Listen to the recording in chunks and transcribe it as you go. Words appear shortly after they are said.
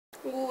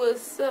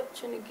What's up,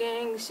 Trinity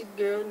Gang? It's your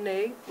girl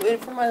Nate. Waiting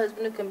for my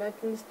husband to come back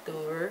from the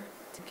store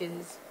to get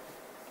his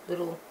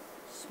little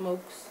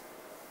smokes,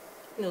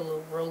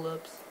 little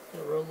roll-ups,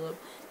 roll up.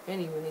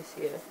 Anyways,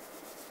 yeah.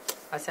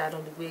 I said I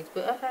don't do wigs,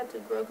 but I had to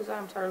grow because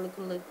I'm tired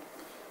of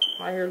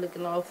my hair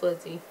looking all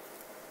fuzzy.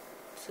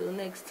 So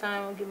next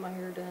time I'll get my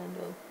hair done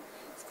though.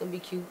 It's gonna be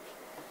cute.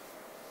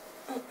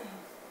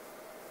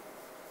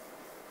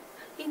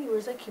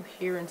 Anyways, I keep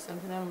hearing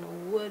something. I don't know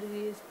what it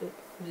is, but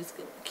I'm just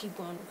gonna keep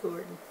on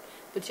recording.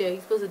 But yeah,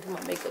 he's supposed to do my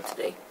makeup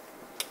today.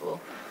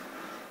 Well,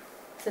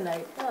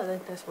 tonight. Oh,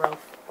 that's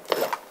Ralph.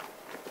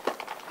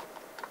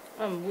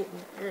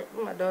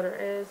 My daughter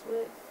asked,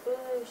 what?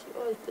 She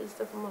always puts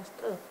stuff on my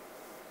stuff.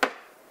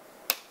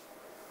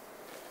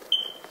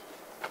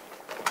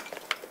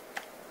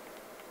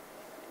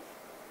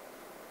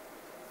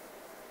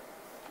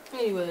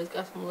 Anyways,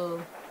 got some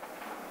little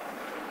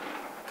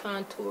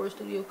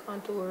studio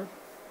contour.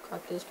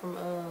 Got this from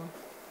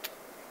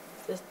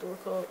what's that store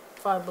called?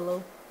 Five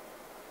Below.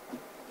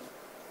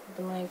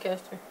 The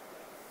Lancaster,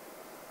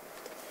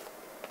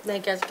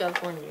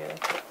 California.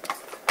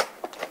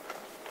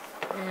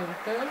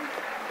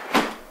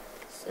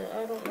 So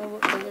I don't know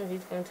what color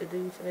he's going to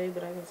do today,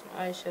 but I got some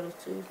eyeshadows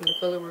too from the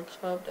Color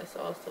Workshop. That's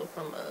also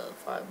from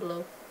Five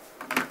Below.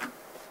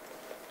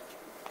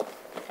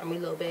 Got me a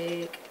little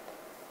bag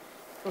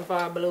from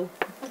Five Below.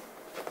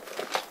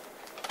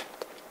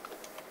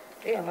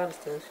 They got a lot of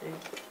stuff, shit.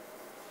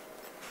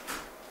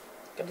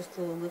 Got this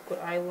little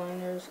liquid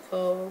eyeliner, it's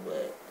called,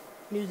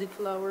 Music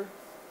Flower.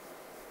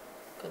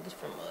 Got this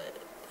from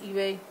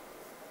eBay.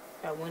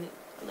 I won it.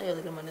 I know you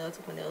look at my nails. I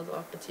took my nails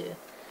off, but yeah.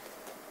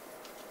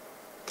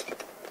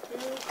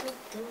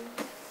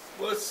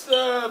 What's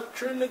up,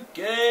 Trinity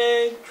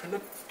Gang?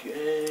 Trinity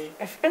Gang.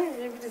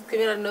 It just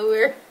came out of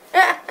nowhere.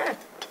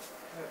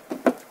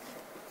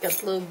 Got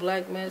the little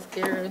black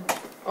mascara,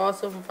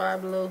 also from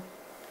Five Below.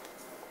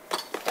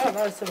 Oh, a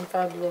lot of stuff from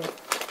Five Below.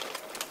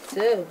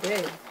 So,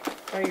 babe,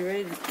 are you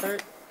ready to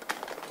start?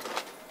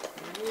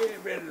 Yeah,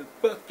 ready to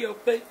funk your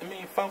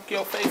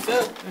face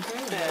up. Wait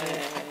a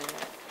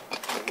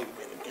minute,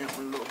 again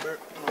for a little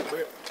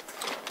bit.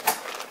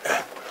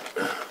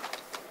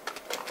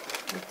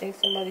 I think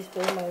somebody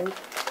stole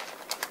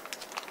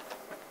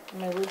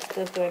my lip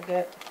stuff that I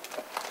got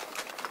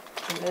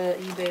from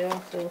eBay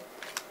also.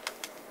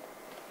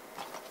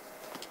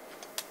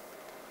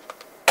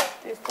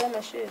 They stole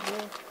my shit, bro.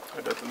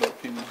 I got the little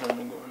Pee Wee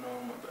Herman going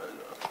on. My bad,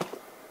 y'all.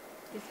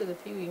 You said the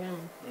Pee Wee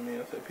Herman.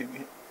 I said Pee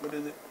Wee. What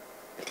is it?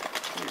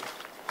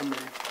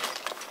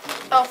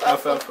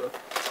 Alfalfa.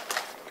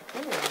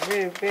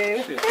 Shit,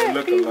 they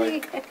look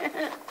alike.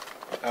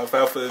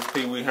 Alfalfa is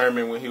Pee Wee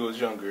Herman when he was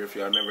younger, if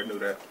y'all never knew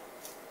that.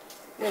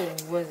 No,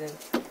 it wasn't.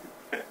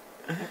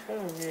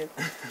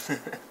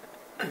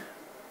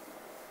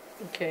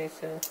 Okay,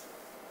 so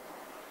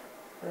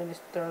we're gonna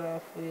start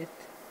off with.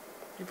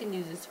 You can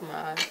use this for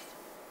my eyes.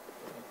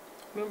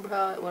 Remember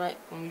how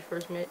when we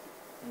first met,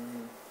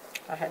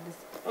 I had this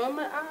on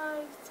my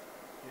eyes.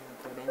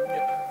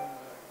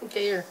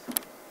 Okay, here.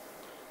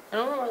 I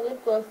don't know where my lip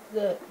gloss is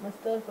at. My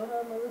stuff. I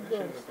have my lip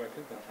gloss. Look like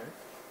it's not hurt.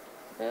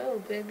 No,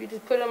 baby,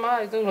 just put it on my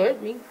eyes. Don't hurt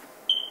me.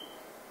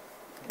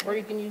 Or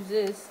you can use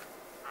this.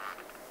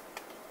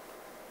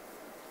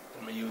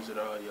 I'm gonna use it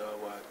all, y'all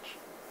watch.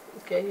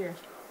 Okay, here.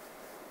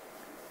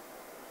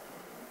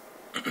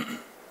 I'm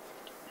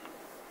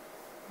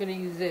gonna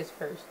use this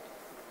first.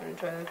 I'm gonna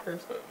try that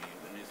first. I'm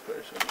using this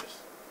first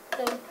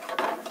on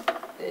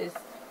this. This.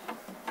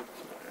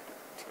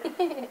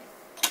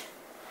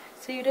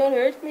 So you don't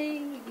hurt me.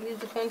 You can use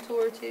the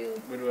contour too.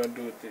 What do I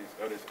do with this?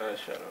 Oh, this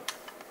eyeshadow.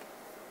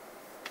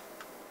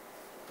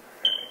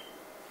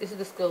 This is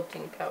the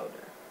sculpting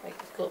powder. Like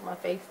to sculpt my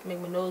face, to make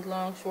my nose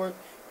long, short,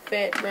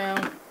 fat,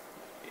 round,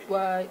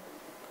 wide.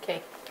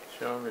 Okay.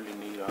 She don't really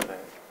need all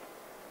that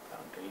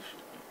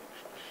foundation.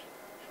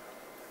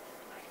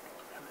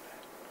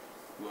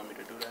 You want me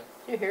to do that?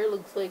 Your hair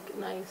looks like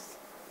nice.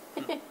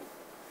 It's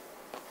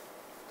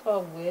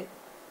all wet.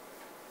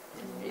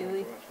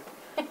 Really?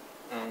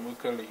 What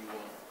color you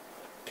want?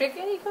 Pick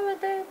any color,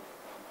 babe.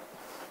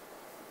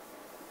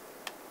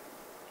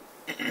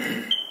 I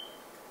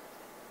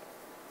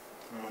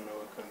don't know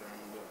what color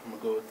I'm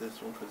gonna go with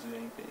this one because it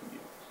ain't been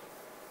used.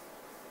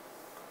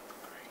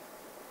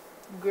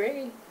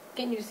 Gray.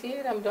 Can you see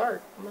it? I'm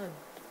dark. I'm not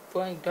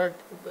flying dark,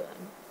 but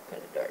I'm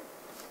kind of dark.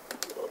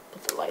 So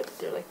put the light up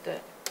there like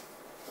that.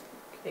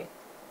 Okay.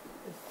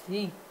 Let's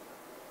see.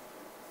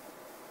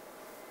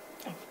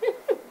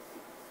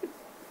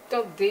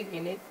 Don't dig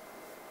in it.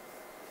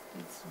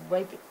 Just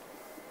wipe it.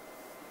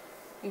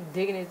 You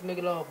digging it to make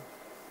it all.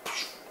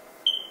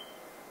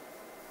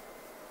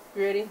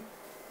 You ready?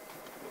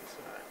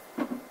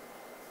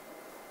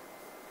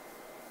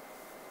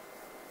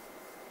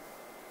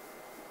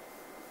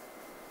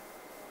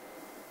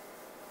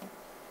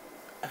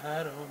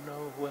 I don't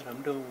know what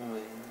I'm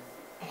doing.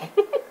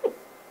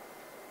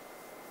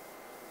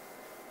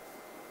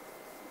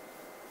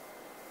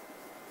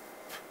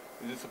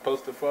 Is it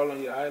supposed to fall on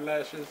your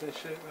eyelashes and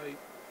shit? Like,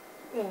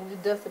 Yeah,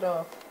 just dust it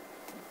off.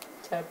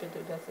 Tap it to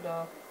dust it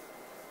off.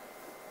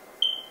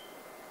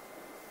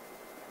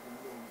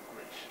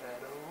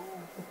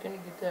 I'm gonna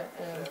get that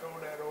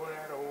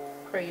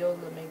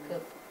Crayola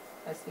makeup.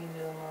 I seen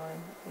it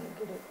online. I'm gonna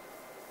get it.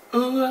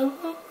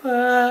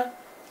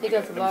 It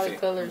got a lot of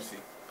colors.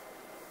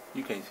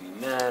 You can't see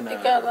none.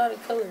 It got a lot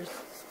of colors.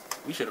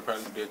 We should have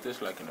probably did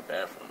this like in the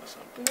bathroom or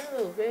something.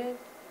 No, babe.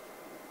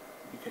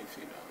 You can't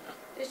see that.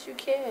 Yes, you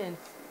can.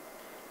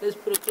 Let's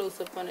put a close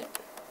up on it.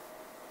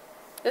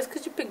 That's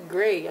because you picked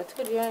gray. I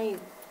told you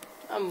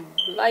I'm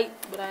light,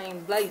 but I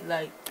ain't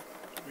light.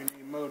 We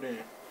need more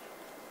then.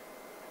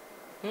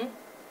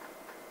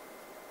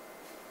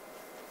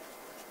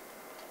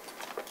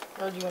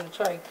 Or do you want to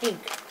try pink?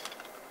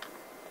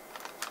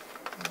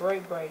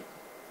 Bright.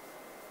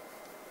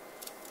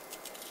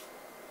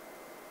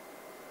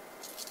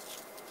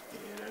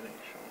 Yeah, that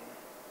ain't showing.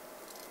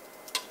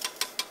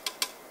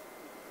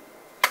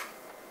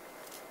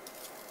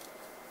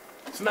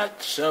 It's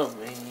not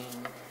showing.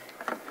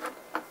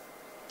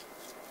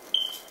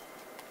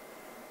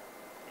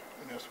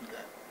 What else we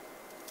got?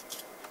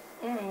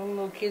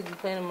 Little kids be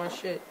playing on my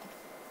shit.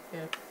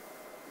 Yeah.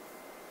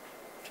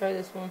 Try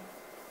this one.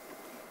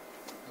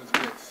 What's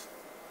this?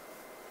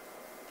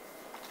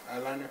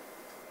 Eyeliner?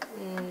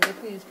 You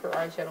can use for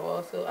eyeshadow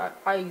also.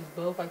 I use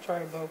both. I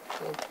try both.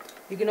 So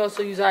you can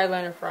also use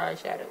eyeliner for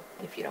eyeshadow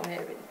if you don't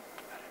have it.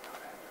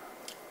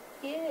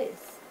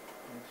 Yes.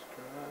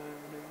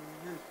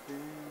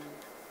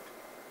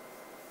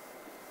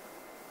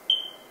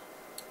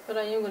 But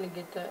I am gonna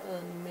get that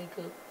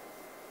makeup.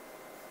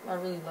 I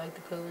really like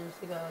the colors.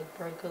 They got like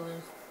bright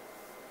colors,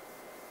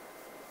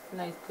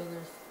 nice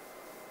colors.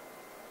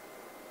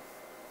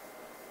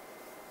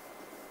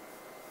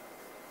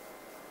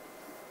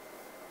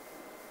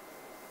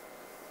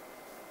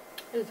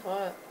 It's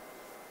hot.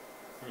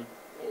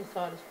 It's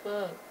hot as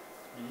fuck.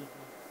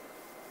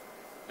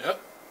 Yep.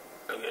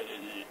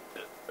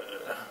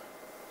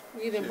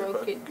 You done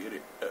broke it. Get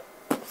it.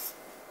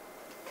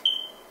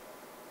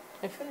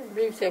 I finished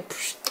dream said,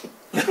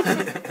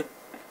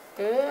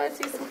 oh, I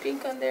see some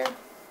pink on there.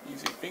 You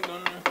see pink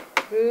on there?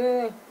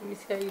 Let me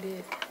see how you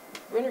did.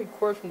 We're gonna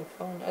record from the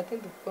phone. I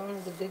think the phone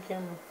is a good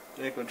camera.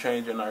 They can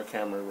change in our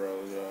camera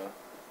rolls, y'all.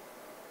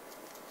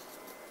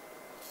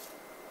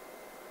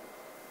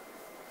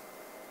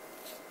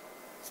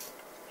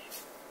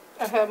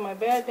 I have my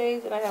bad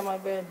days and I have my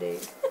bad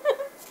days.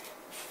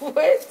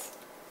 What?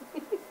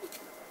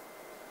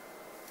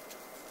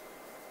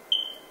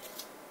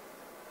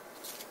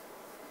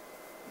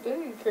 This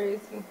is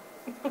crazy.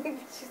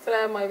 She said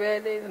I have my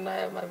bad days and I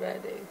have my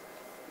bad days.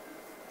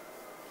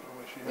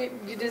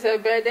 You just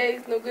have bad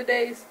days, no good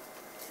days?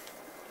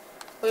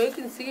 Well, you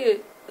can see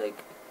it, like,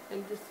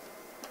 and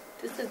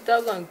this is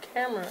doggone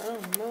camera. I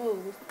don't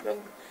know.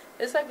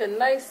 It's like a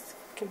nice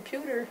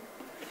computer,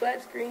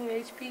 flat screen,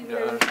 HP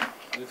version.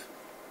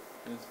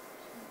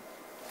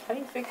 How do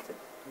you fix it?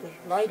 The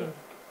lighting.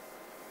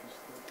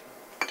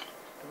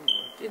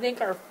 Do you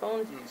think our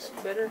phone is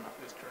better?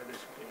 Let's try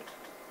this again.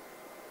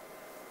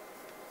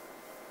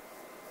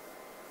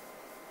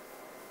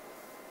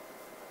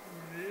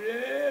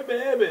 Yeah,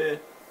 baby.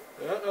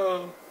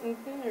 Uh-oh.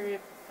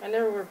 I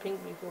never wore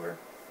pink before.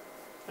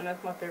 And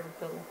that's my favorite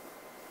color.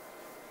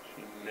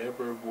 She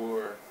never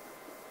wore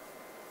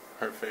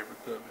her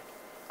favorite color.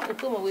 I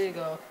put my wig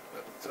off.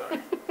 Oh, sorry.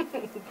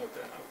 Hold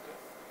that.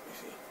 Let me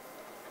see.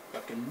 I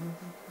can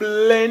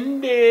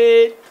blend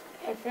it.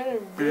 I'm trying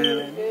to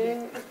blend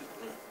it.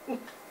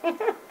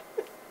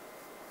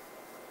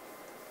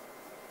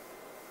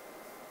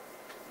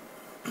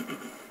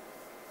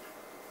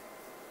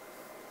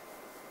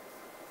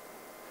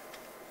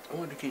 I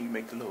wonder, can you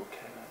make the little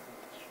cat out of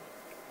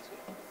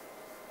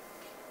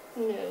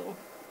this? No.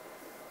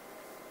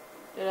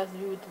 That has to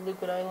do with the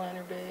liquid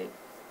eyeliner bag.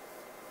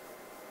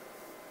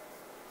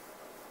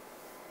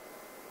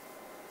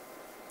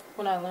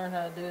 When I learn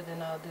how to do it,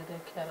 then I'll do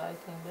that cat eye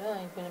thing. But I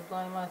ain't gonna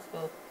blind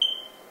myself.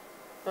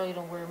 Probably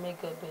don't wear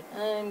makeup, but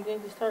I'm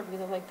going to start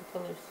because I like the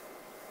colors.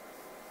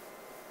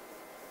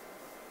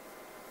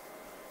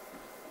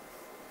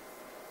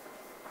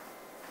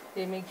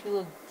 It makes you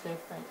look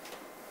different.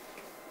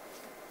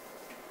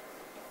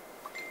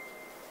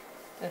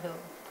 The hell.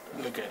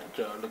 Look at it,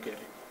 y'all. Look at it.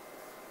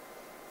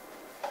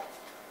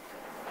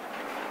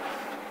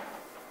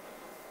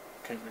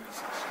 Can't really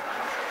see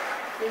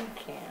something. You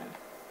can.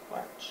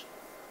 Watch.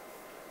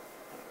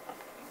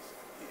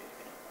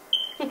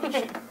 Oh,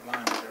 she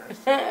blinded her.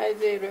 I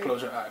did, right?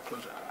 Close your eye.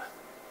 Close your eye.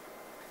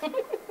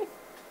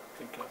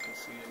 Think I can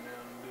see it now a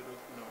little.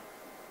 No.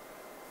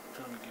 I'm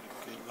trying to get a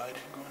good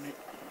lighting on it.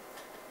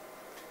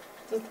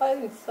 This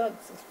lighting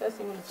sucks,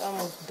 especially when it's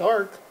almost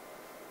dark.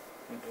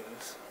 It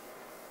does.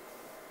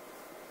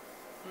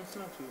 It's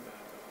not too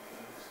bad though,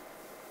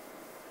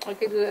 guys.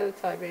 Okay, do the other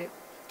side, babe.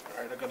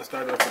 Alright, I gotta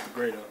start off with the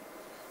gray though.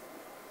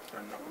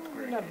 Starting off with the I'm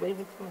gray. not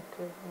waiting for my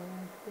curve.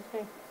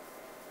 Okay.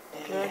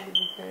 Glad to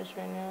be finished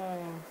right now. I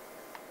am.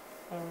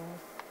 Alright.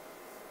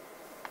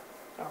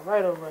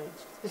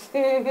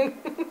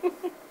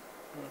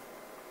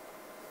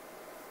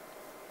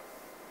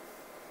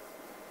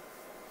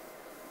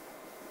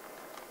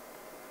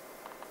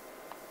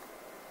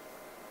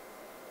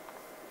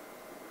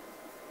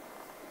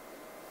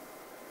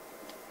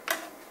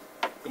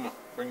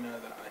 Bring the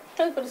other eye.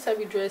 That's what it's how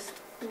we dress.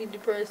 Be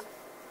depressed.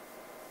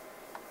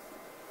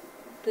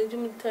 Did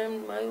you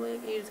turn my way?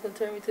 You just gonna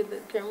turn me to the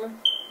camera?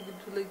 You can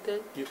do like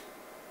that? Yep.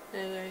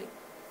 Alright.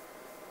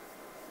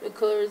 What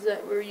color is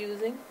that we're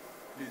using?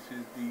 This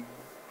is the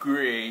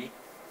gray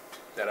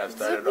that I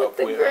started What's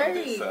off with on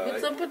this gray?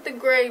 What's side. up with the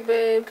gray,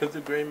 babe? Because the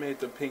gray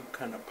made the pink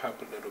kind of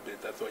pop a little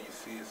bit. That's why you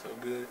see it so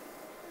good.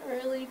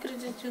 Really? You could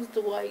have just used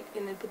the white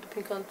and then put the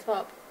pink on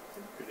top.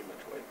 Pretty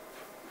much white.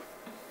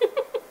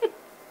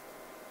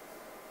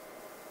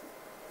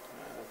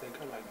 I think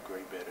I like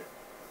gray better.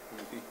 Let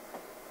me see.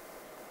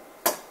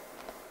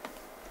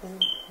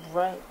 It's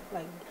bright,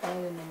 like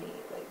blinding to me,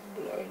 like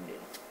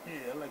blinding.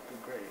 Yeah, I like the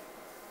gray.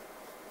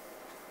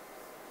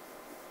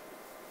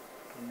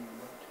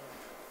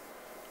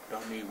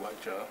 Don't need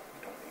white, y'all.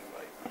 Don't need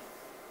white.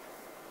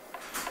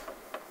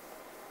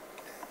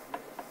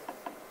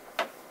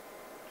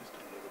 Just a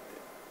little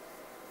bit.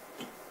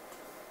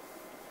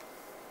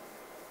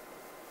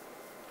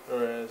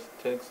 Whereas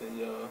texting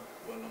y'all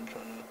while I'm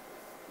trying to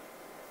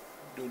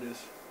do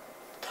this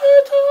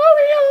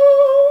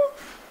tutorial.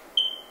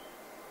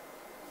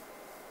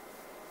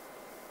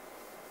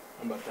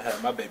 I'm about to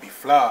have my baby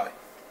fly.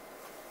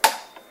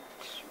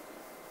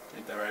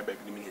 Ain't that right, baby?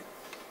 Give me it.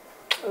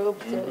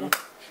 Oops.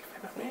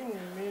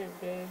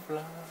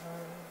 Fly.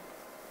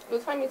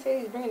 What time you say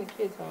he's bringing the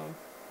kids home?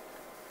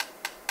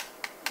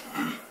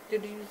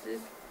 Did you use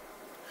this?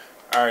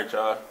 Alright,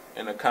 y'all.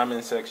 In the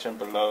comment section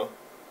below,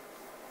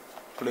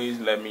 please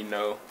let me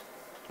know.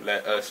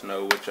 Let us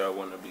know what y'all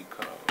want to be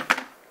called.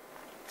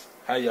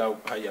 How y'all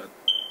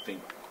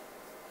think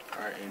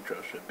our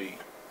intro should be?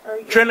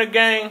 Trina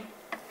Gang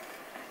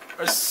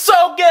or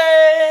So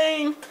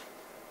Gang?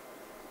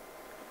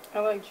 I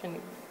like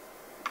Trinity.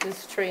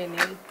 This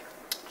trainee.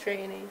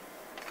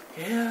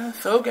 Yeah,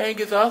 So Gang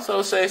is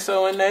also Say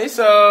So and They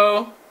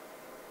So.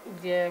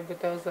 Yeah, but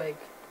that was like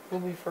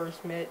when we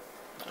first met.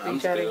 I'm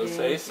still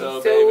Say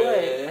So, still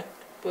baby. What?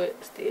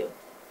 But still.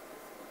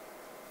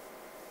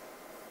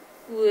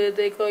 What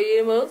they call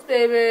you the most,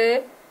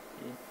 baby?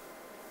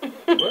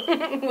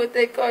 What? What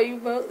they call you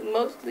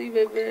mostly,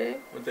 baby?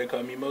 What they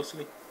call me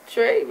mostly?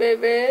 Trey,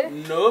 baby.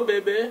 No,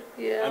 baby.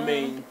 Yeah. I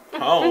mean,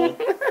 home.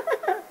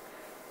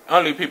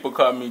 Only people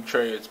call me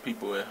Trey is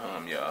people at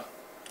home, y'all.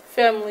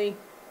 Family.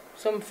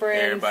 Some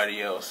friends.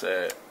 Everybody else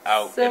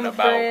out Some and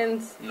about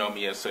friends. know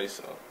me as Say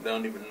So. They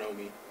don't even know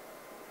me.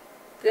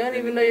 They don't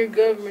even know your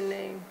government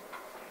name.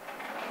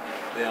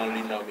 They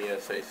only know me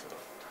as Say So.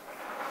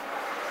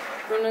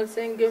 We're not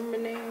saying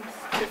government names.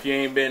 If you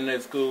ain't been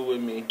at school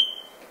with me,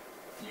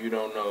 you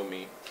don't know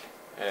me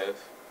as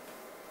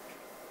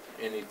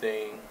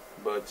anything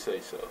but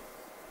Say So.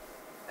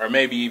 Or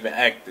maybe even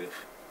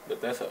Active. But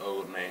that's an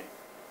old name.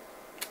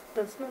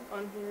 That's not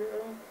on here. I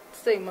don't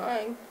say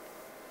mine.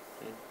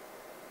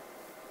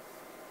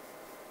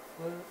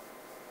 What?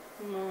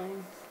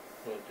 Mine.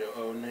 What's your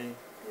old name?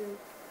 Yeah.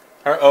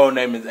 Her old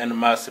name is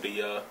Animosity,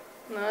 y'all.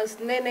 No, it's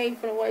Nene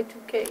from the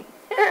Y2K.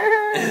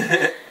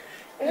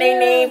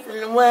 Nene from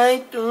the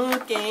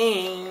Y2K.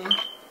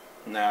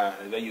 Nah,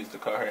 they used to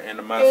call her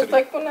Animosity. It was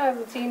like when I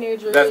was a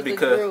teenager. That's it was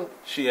because a group.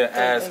 she an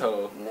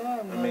asshole. No,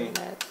 I'm I mean,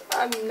 not.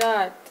 I'm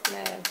not,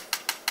 man.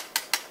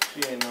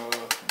 She ain't no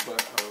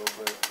butthole,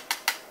 but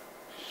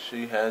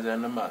she has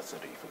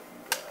animosity for you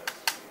guys.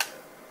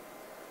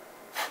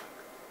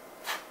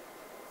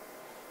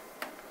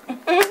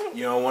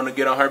 You don't want to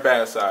get on her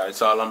bad side.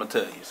 That's all I'm going to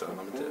tell you. That's all I'm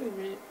going to tell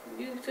you.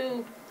 You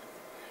too.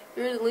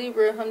 You're the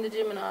Libra. I'm the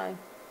Gemini. I know,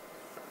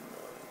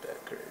 ain't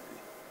that crazy.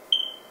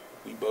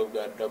 We both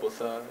got double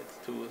sides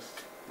to us.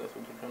 That's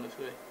what you're trying to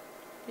say?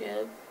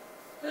 Yep.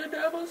 The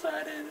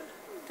double-sided.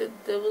 The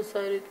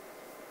double-sided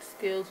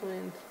scale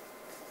twins.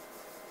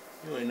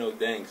 You ain't no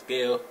dang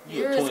scale.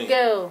 You're a twin. a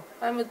scale.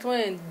 I'm a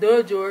twin.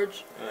 Duh,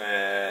 George.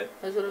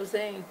 That's what I'm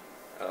saying.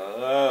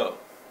 Oh.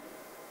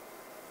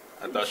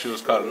 I thought she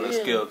was calling us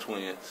scale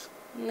twins.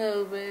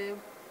 No, babe.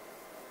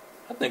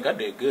 I think I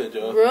did good,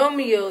 y'all.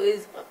 Romeo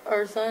is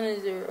our son.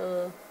 Is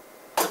your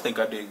I think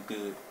I did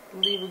good.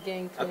 Libra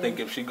gang twin. I think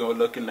if she go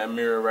look in that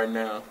mirror right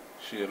now,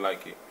 she'll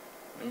like it.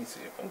 Let me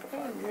see if I can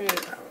find it.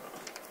 Hold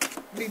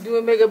on. Be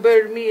doing makeup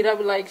better than me, and I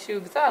be like,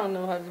 shoot, because I don't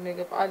know how to do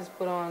makeup. I just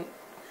put on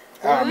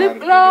I'm lip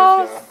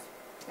gloss.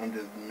 I'm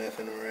just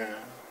messing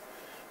around.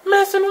 You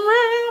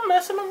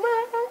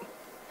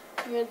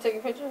gonna take a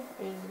picture?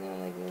 Or you just gonna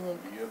make me look?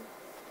 Yep.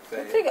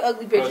 Don't take an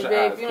ugly picture,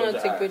 babe. You don't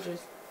have to take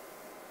pictures.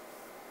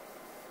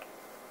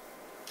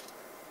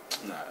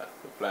 Nah,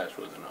 the flash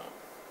wasn't on.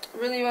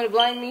 Really, you want to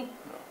blind me? No.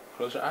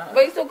 Close your eyes.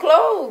 But you so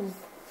close.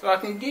 So I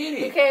can get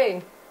it.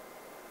 Okay.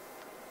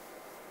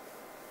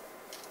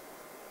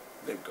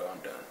 There we go, I'm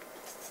done.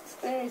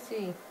 Let me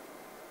see.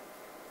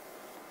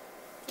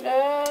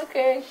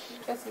 Okay.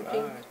 Got some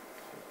pink.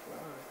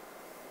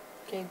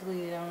 Can't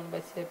delete it. I don't know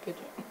if I see that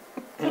picture.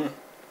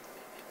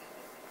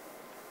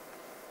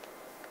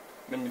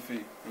 Let me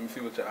see. Let me see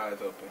with your eyes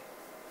open.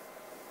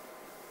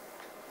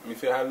 Let me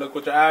see how I look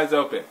with your eyes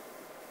open.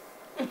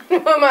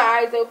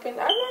 My eyes open.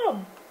 I don't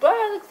know. But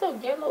I look so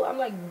yellow. I'm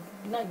like,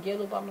 not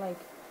yellow, but I'm like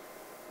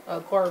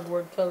a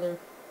cardboard color.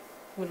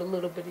 with a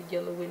little bit of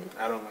yellow in it.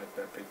 I don't like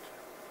that picture.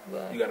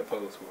 But You gotta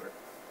pose for it.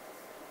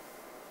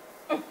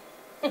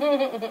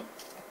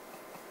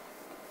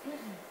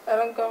 I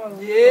don't come.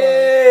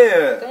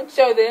 Yeah. Don't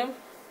show them.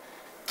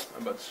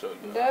 I'm about to show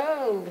you.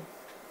 No.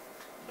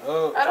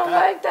 No. I don't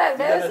like that,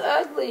 man. That's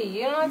ugly.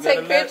 You don't you take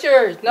gotta let-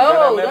 pictures.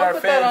 No, let don't our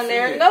put that fans on see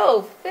there. it.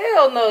 No,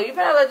 hell no. You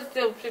better not let you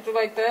steal a picture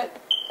like that.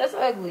 That's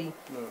ugly.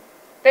 No.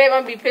 Babe,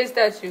 I'm gonna be pissed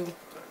at you.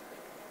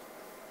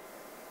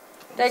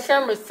 That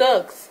camera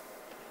sucks.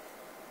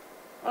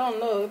 I don't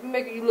know. It's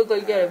making you look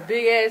like you got a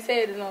big ass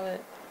head and all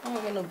that. I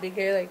don't got no big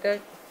hair like that.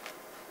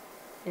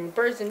 In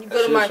person, you I go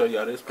to should my show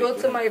y'all this go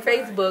picture. to my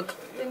Facebook.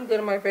 Then you go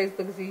to my Facebook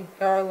and see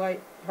how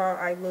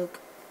I look.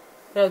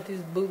 Without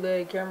these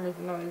bootleg cameras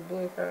and all this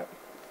bull crap.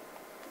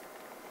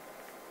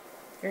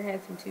 You're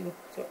handsome too,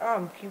 so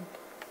I'm cute.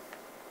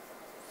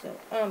 So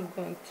I'm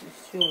going to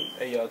show you.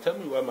 Hey y'all, tell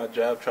me why my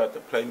job tried to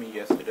play me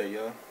yesterday,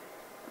 y'all.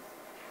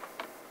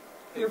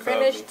 You're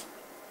finished?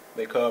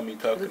 They called me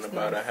talking Looks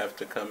about nice. I have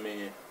to come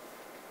in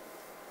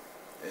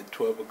at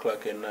 12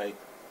 o'clock at night.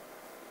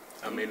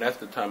 I mean, that's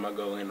the time I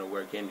go in to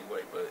work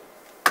anyway, but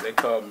they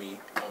called me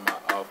on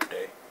my off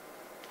day.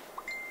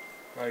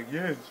 Like,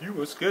 yes, you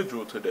were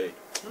scheduled today.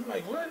 I'm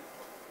like, what?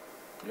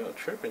 Yo,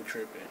 tripping.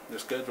 The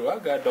schedule I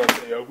got don't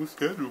say I was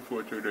scheduled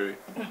for today.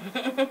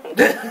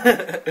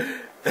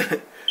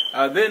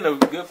 Then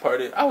the good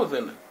part is I was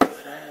in a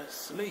good ass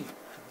sleep.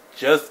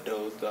 Just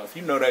dozed off.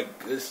 You know that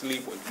good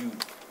sleep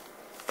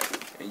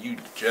when you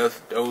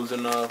just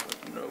dozing off,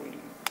 you know, when you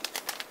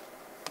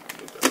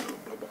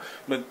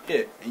but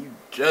yeah, and you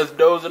just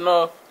dozing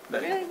off.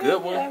 That Really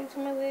good one. happened to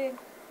my leg?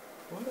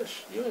 What?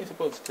 You ain't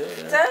supposed to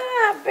tell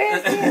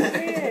that.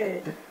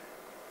 Stop, baby.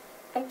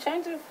 I'm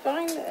trying to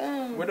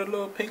find Where the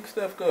little pink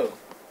stuff go?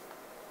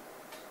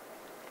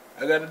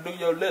 I gotta do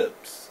your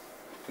lips.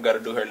 I gotta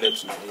do her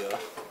lips now, y'all.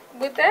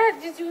 With that,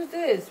 just use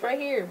this right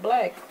here,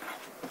 black.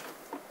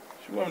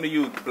 She want me to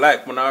use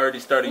black when I already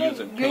started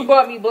using pink. You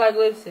bought me black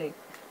lipstick.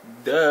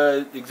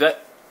 Duh, exact.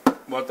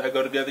 Won't that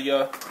go together,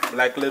 y'all?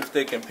 Black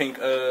lipstick and pink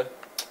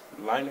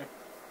liner.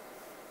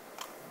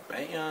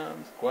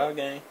 Bam, squad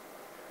gang.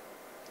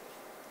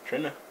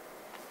 Trina.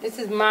 This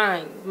is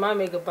mine. My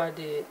makeup I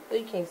did. Oh,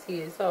 you can't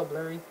see it. It's all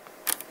blurry.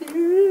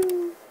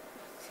 See,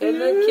 it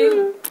look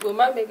cute with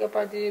my makeup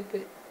I did,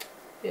 but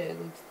yeah, it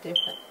looks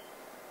different.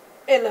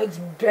 It looks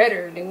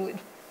better than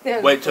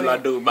what. Wait till I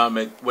do my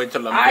make. Wait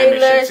till I'm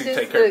finished and she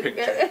take her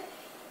picture.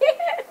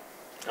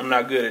 I'm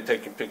not good at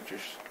taking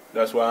pictures.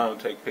 That's why I don't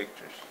take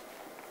pictures.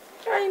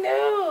 I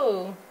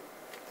know.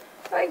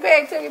 Like,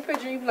 babe, take a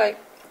picture. You be like,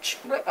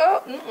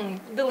 oh,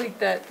 delete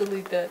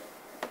that.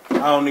 I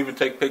don't even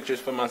take pictures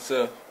for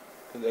myself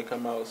because they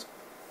come out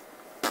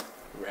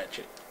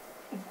ratchet.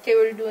 Okay,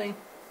 what are you doing?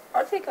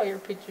 I'll take all your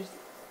pictures.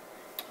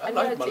 I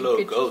know how like to my take little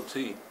pictures.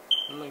 goatee.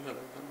 I like how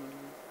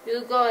You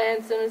look all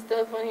handsome and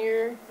stuff on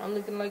here. I'm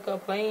looking like a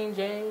plain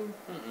Jane.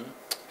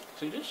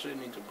 See, this shit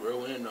needs to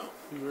grow in though.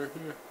 You right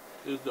here.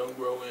 This don't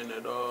grow in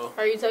at all.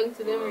 Are you talking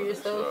to them or On this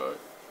yourself? side.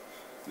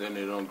 Then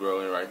it don't grow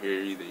in right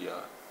here either,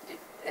 y'all.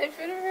 It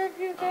should have ripped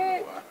you, I don't okay?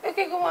 know why.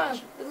 Okay, come on.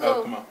 Let's Oh,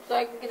 go. come on. So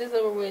I can get this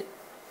over with.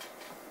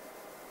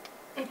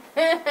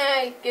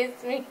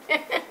 Kiss me.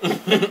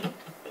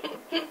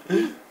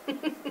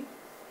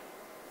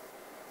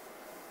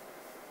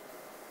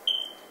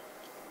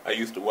 I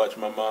used to watch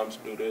my moms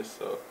do this,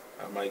 so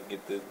I might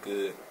get this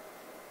good.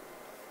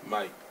 I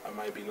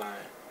might be lying.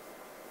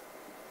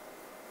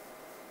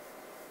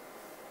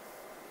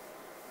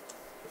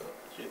 Oh,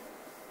 shit.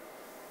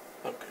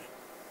 Okay.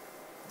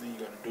 Then you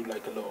gotta do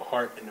like a little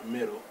heart in the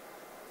middle.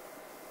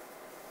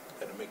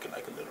 You gotta make it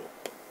like a little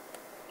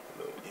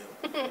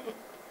M.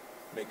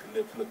 Make the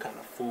lips look kind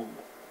of full.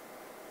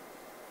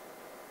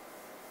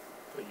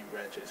 For you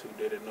ratchets who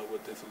didn't know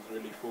what this was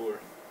really for.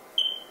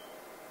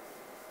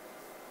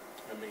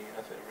 I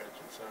said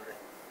ratchet, sorry.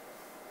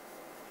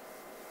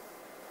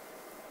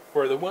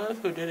 For the ones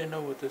who didn't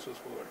know what this was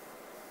for.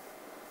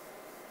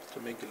 It's to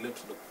make your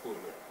lips look fuller.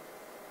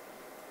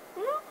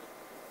 When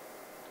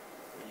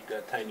you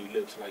got tiny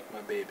lips like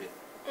my baby.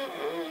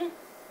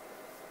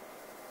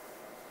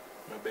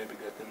 My baby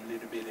got them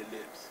little bitty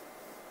lips.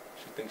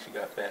 She thinks she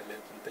got fat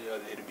lips, but they are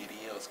little bitty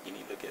and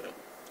skinny. Look at them.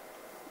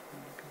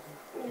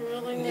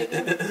 Really,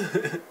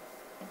 nigga?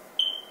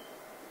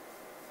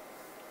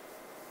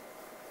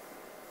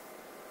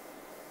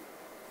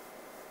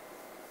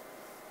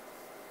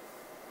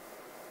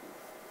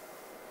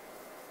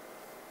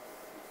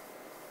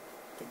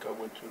 I think I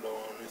went too low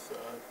on this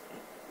side.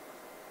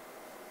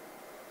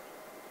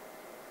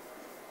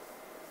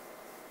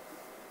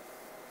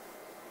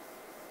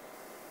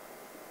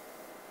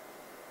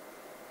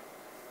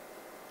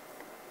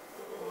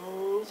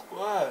 Oh,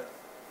 squad.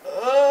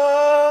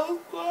 Oh,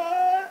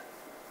 squad.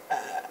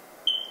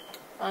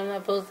 I'm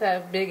not supposed to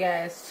have big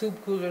ass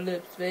soup cooler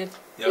lips, babe.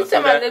 Y'all You see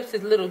said my that? lips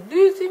is little. Do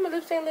you see my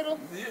lips ain't little?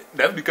 Yeah,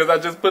 that's because I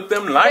just put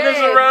them liners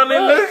Babe, around it.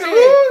 Look, bullshit.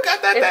 ooh,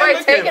 got that If thing I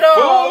looking take it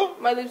full. off,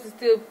 my lips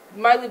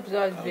is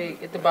always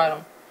big at the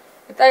bottom.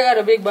 I thought I got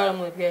a big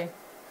bottom lip, okay?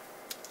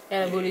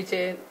 And a booty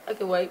chin. I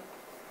can wipe.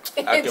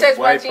 I Touch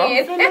my wipe. I'm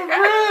chin.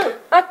 finna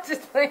rip. I'm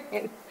just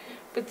playing.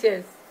 But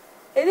yes,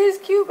 it is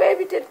cute,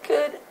 baby. Just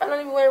could. I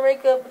don't even wear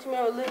makeup, but you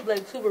know, lip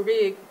like super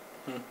big.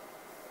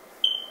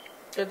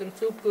 Got them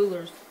soup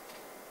coolers.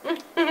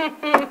 Rip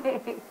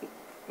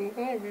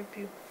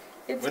you.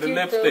 It's With cute,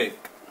 a lipstick.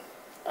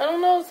 Though. I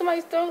don't know.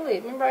 Somebody stole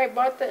it. Remember, I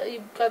bought that.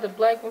 You got the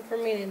black one for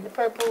me and the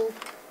purple.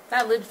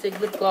 Not lipstick,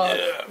 lip gloss.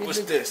 Yeah, what's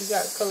this? You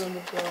got color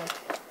lip gloss.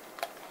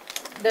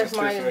 That's What's this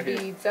my right here?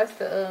 beads. That's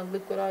the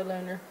liquid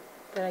eyeliner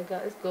that I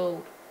got. It's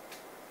gold.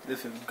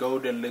 This is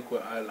golden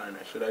liquid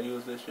eyeliner. Should I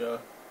use this, y'all?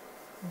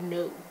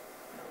 No.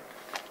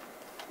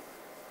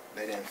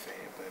 They didn't say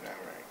it, but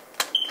alright.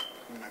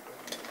 I'm not gonna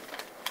use it.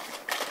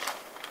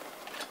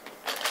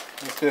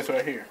 What's this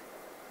right here?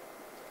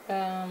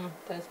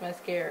 That's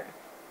mascara.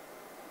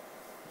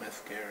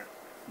 Mascara.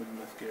 With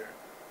mascara.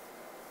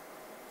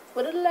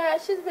 For the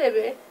lashes,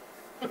 baby.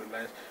 For the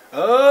lash.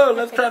 Oh,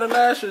 let's try the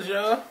lashes,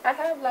 y'all. I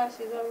have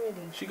lashes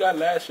already. She got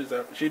lashes.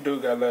 She do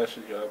got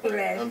lashes, y'all. but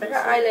Lashes. I'm I just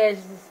got saying.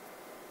 eyelashes.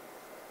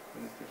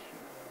 What is this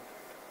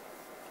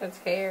shit? That's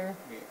hair.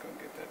 You ain't gonna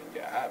get that in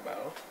your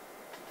eyeball.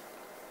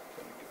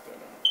 Let me get that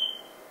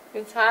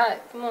on. It's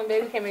hot. Come on,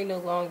 baby. We can't make no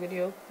long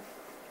video.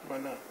 Why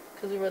not?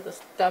 Because we're about to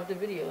stop the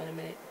video in a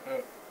minute.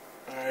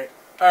 Alright.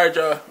 Alright,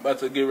 y'all. About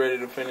to get ready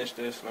to finish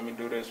this. Let me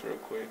do this real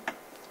quick.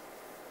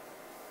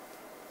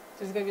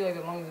 This is going to be like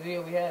the longest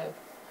video we have.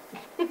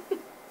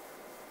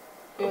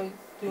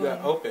 You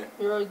got open.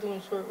 You're always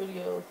doing short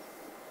videos.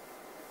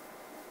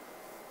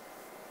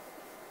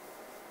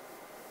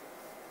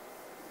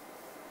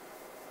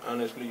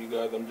 Honestly, you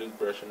guys, I'm just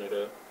brushing it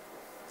up.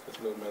 This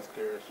little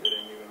mascara shit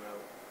ain't even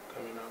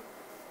coming out.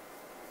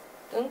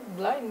 Don't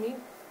blind me.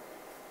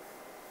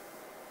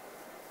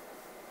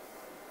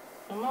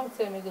 My mom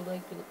said make it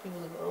like people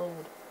look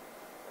old.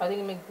 I think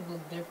it makes people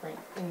look different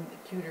and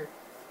cuter.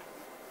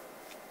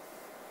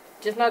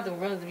 Just not the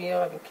ones that be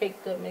all having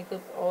caked up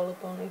makeup all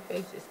up on their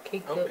face, just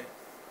caked up.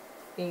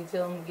 Then you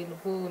tell them to get in the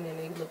pool and then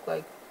they look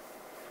like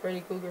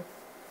Freddy Krueger.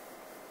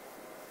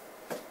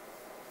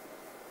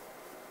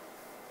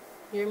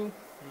 You hear me?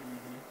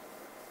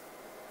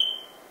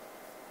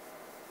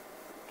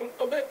 Don't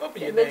go back up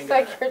in your It looks dang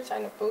like eye. you're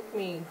trying to poke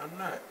me. I'm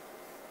not.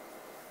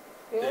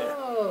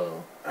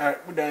 Yo.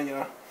 Alright, we're done,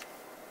 y'all.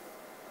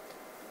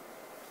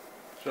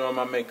 Show 'em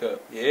my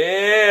makeup.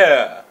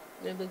 Yeah!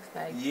 It looks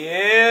nice.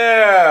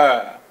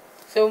 Yeah!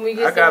 So when we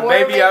get I some got more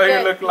baby out here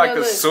makeup, looking like no, a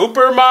look.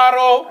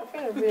 supermodel. I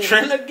feel really-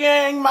 Trina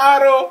Gang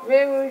model.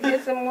 Maybe when we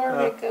get some more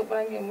makeup, when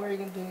I get more, you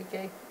can do it,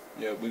 okay?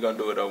 Yeah, we're gonna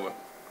do it over.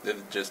 This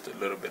is just a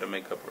little bit of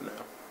makeup for now.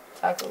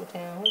 Taco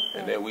Town. What's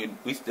And that? then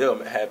we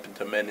still happened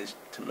to manage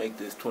to make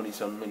this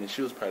 20-something minutes.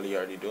 She was probably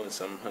already doing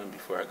something, huh,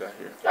 before I got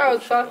here. I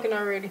was talking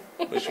already.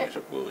 What was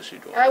she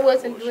doing? I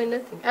wasn't What was doing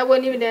nothing. I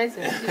wasn't even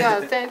dancing. You know, I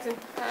was dancing.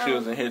 She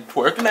was in here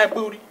twerking that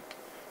booty.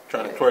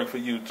 Trying to twerk for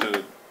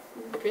YouTube.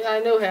 I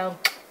know how.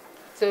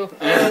 So,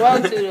 I don't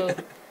want to, though.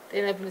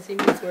 They're not going to see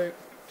me twerk.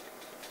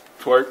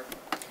 Twerk.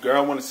 Girl,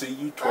 I want to see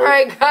you twerk.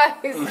 Alright,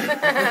 guys.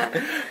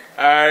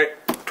 Alright.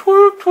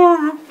 Twerk,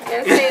 twerk.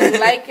 Let's say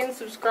like and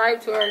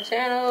subscribe to our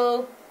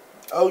channel.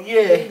 Oh,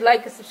 yeah.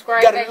 Like and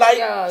subscribe. Gotta back to like,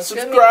 y'all.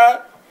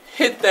 subscribe,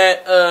 hit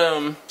that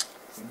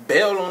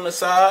bell on the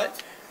side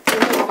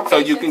so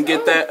you can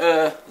get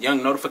that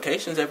young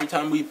notifications every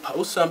time we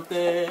post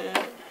something.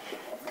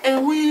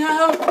 And we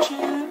out,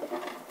 Jen.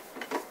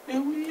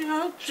 And we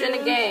out, Jen.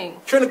 Trina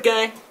Gang. Trina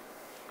Gang.